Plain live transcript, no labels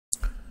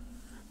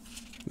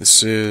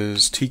This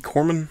is T.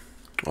 Corman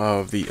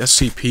of the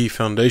SCP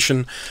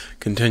Foundation,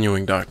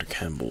 continuing Dr.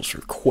 Campbell's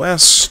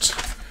request.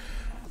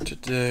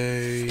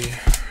 Today,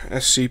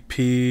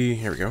 SCP,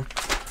 here we go,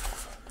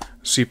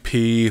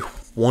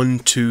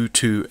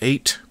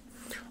 SCP-1228,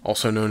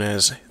 also known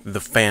as the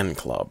Fan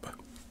Club.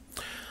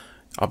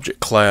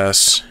 Object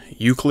Class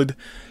Euclid.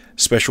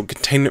 Special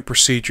Containment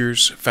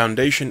Procedures.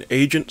 Foundation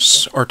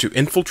agents are to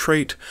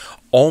infiltrate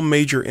all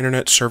major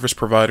internet service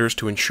providers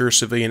to ensure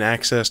civilian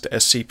access to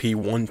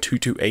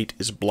SCP-1228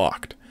 is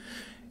blocked.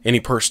 Any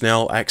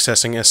personnel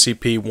accessing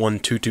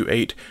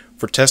SCP-1228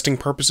 for testing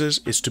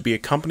purposes is to be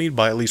accompanied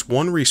by at least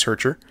one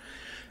researcher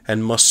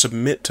and must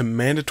submit to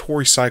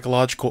mandatory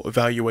psychological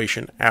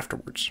evaluation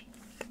afterwards.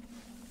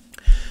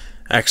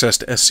 Access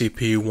to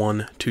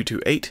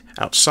SCP-1228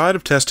 outside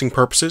of testing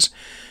purposes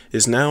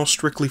is now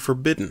strictly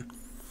forbidden.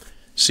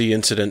 See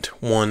Incident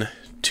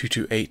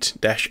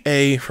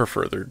 1228-A for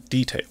further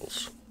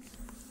details.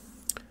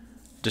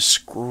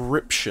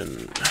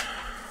 Description: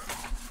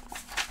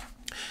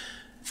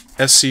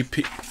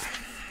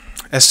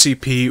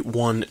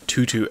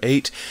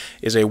 SCP-1228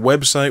 is a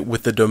website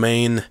with the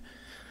domain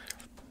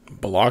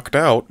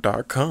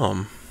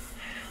blockedout.com.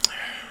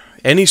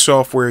 Any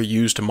software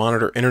used to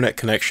monitor internet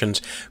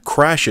connections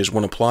crashes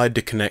when applied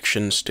to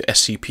connections to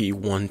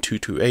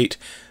SCP-1228,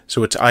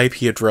 so its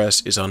IP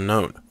address is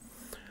unknown.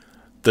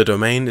 The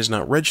domain is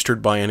not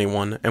registered by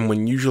anyone, and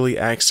when usually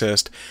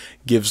accessed,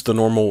 gives the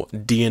normal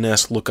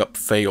DNS lookup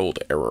failed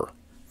error.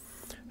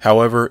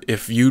 However,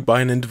 if viewed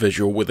by an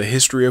individual with a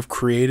history of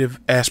creative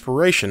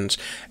aspirations,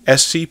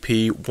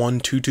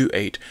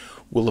 SCP-1228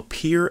 will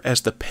appear as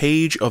the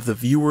page of the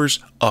viewer's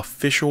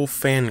official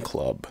fan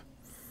club.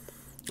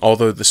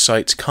 Although the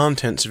site's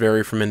contents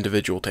vary from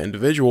individual to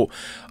individual,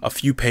 a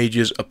few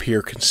pages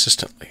appear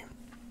consistently.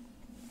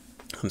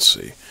 Let's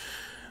see.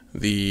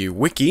 The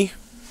wiki.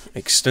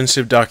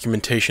 Extensive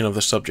documentation of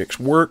the subject's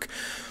work.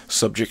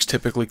 Subjects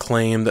typically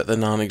claim that the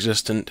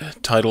non-existent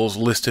titles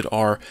listed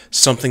are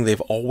something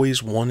they've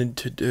always wanted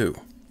to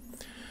do.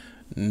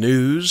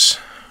 News.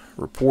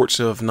 Reports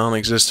of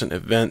non-existent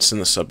events in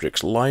the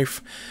subject's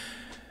life.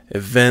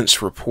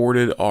 Events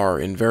reported are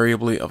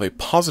invariably of a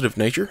positive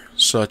nature,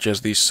 such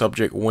as the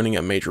subject winning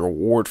a major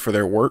award for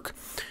their work.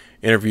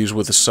 Interviews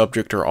with the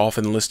subject are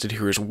often listed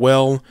here as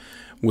well,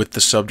 with the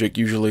subject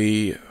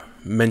usually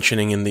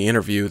mentioning in the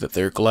interview that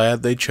they're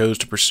glad they chose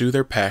to pursue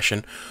their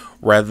passion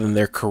rather than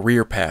their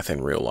career path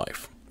in real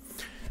life.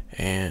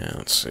 And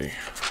let's see.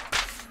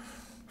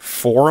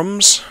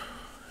 Forums.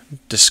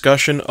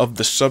 Discussion of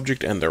the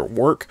subject and their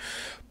work.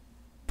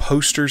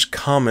 Posters'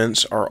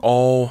 comments are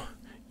all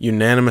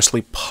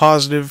unanimously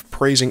positive,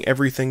 praising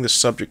everything the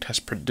subject has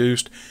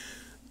produced.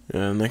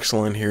 Next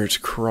line here is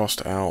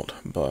crossed out,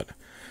 but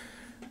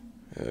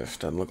it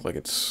doesn't look like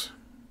it's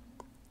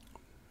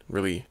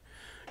really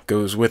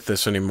goes with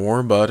this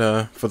anymore,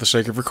 but for the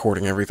sake of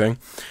recording everything.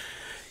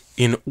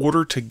 In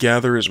order to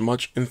gather as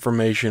much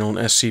information on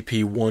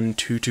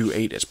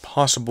SCP-1228 as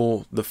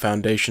possible, the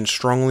Foundation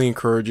strongly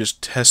encourages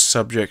test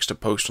subjects to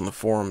post on the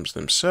forums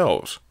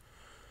themselves.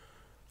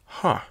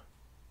 Huh.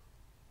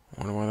 I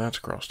wonder why that's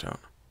crossed out.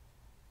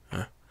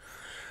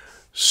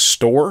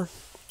 Store.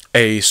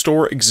 A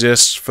store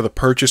exists for the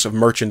purchase of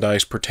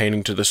merchandise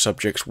pertaining to the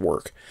subject's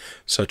work,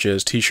 such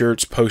as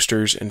t-shirts,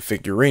 posters, and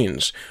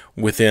figurines,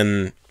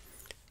 within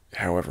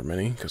however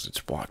many, because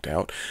it's blocked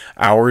out,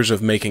 hours of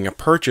making a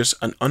purchase.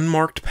 An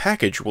unmarked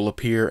package will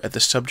appear at the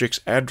subject's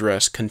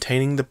address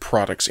containing the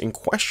products in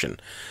question.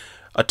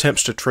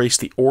 Attempts to trace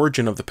the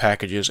origin of the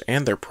packages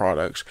and their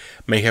products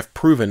may have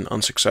proven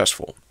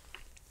unsuccessful.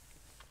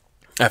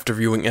 After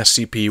viewing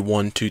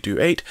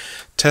SCP-1228,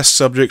 test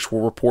subjects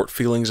will report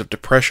feelings of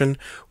depression,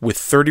 with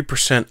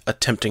 30%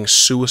 attempting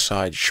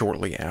suicide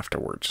shortly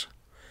afterwards.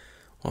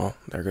 Well,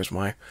 there goes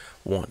my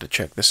want to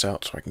check this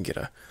out so I can get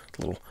a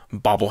little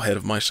bobblehead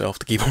of myself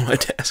to keep on my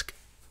desk.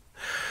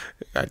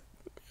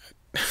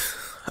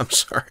 I'm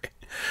sorry.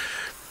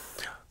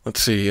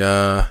 Let's see.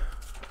 Oh,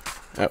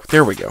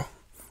 there we go.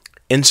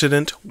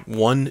 Incident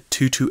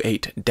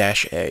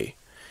 1228-A.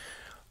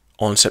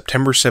 On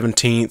September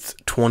 17th,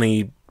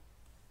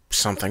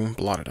 20-something,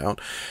 blotted out,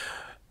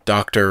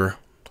 Dr.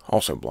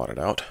 also blotted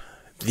out,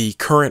 the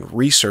current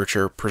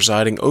researcher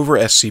presiding over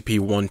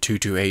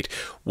SCP-1228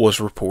 was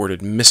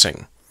reported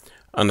missing.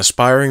 An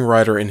aspiring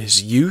writer in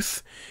his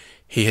youth,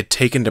 he had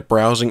taken to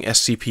browsing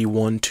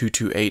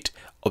SCP-1228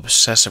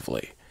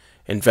 obsessively.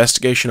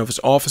 Investigation of his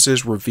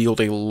offices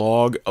revealed a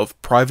log of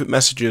private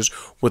messages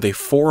with a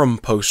forum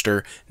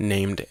poster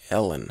named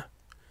Ellen.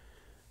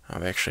 Oh,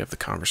 they actually have the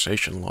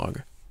conversation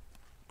log.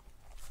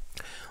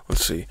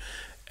 Let's see.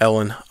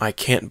 Ellen, I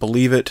can't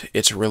believe it.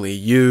 It's really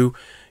you.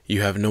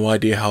 You have no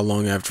idea how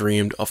long I've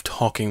dreamed of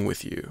talking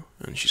with you.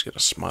 And she's got a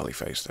smiley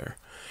face there.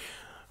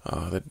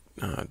 The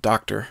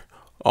doctor.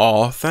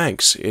 Aw,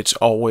 thanks. It's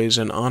always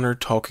an honor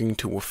talking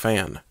to a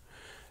fan.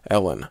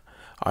 Ellen,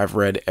 I've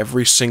read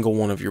every single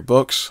one of your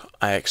books.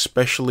 I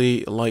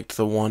especially liked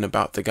the one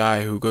about the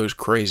guy who goes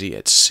crazy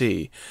at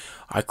sea.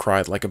 I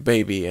cried like a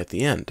baby at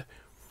the end.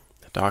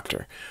 The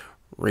doctor,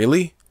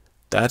 really?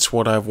 That's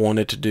what I've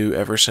wanted to do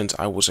ever since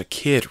I was a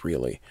kid,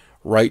 really.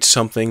 Write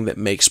something that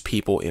makes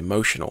people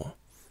emotional.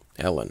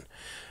 Ellen,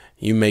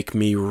 you make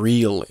me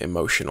real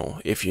emotional,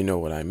 if you know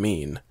what I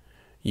mean.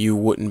 You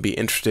wouldn't be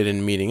interested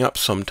in meeting up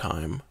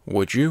sometime,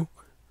 would you?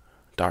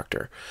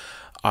 Doctor,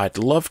 I'd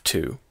love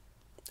to.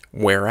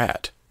 Where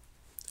at?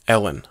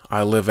 Ellen,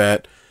 I live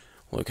at...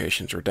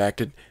 Locations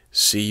redacted.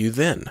 See you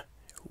then.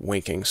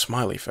 Winking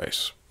smiley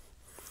face.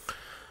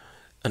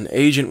 An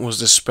agent was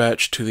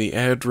dispatched to the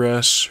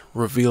address,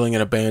 revealing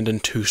an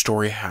abandoned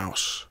 2-story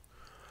house.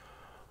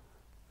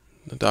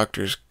 The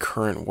doctor's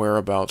current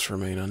whereabouts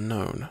remain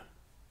unknown.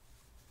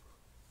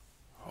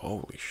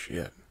 Holy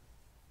shit.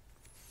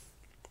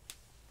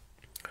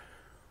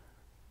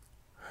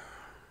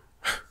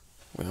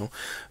 Well,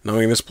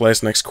 knowing this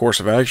place, next course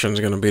of action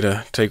is going to be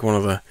to take one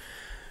of the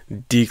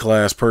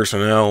D-class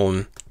personnel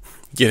and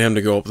get him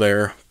to go up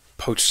there,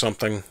 poach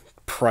something,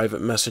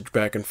 private message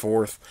back and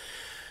forth,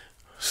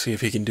 see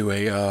if he can do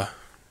a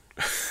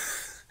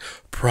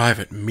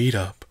private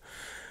meetup,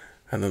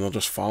 and then they'll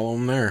just follow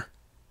him there.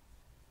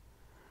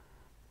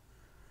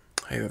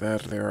 Either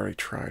that or they already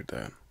tried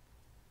that.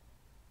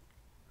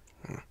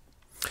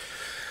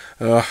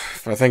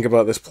 If I think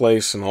about this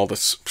place and all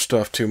this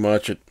stuff too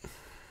much,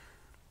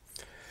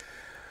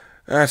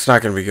 that's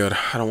not going to be good.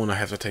 I don't want to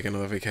have to take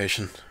another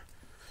vacation.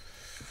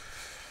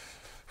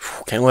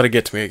 Can't let it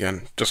get to me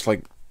again. Just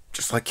like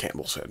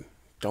Campbell said.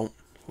 Don't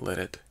let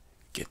it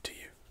get to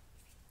you.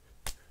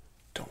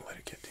 Don't let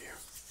it get to you.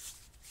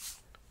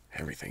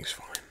 Everything's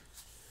fine.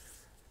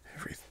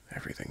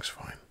 Everything's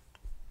fine.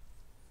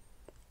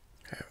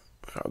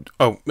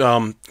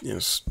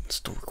 Yes,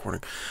 still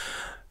recording.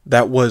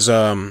 That was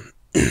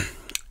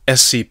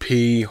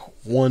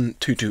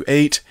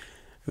SCP-1228,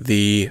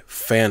 the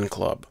fan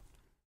club.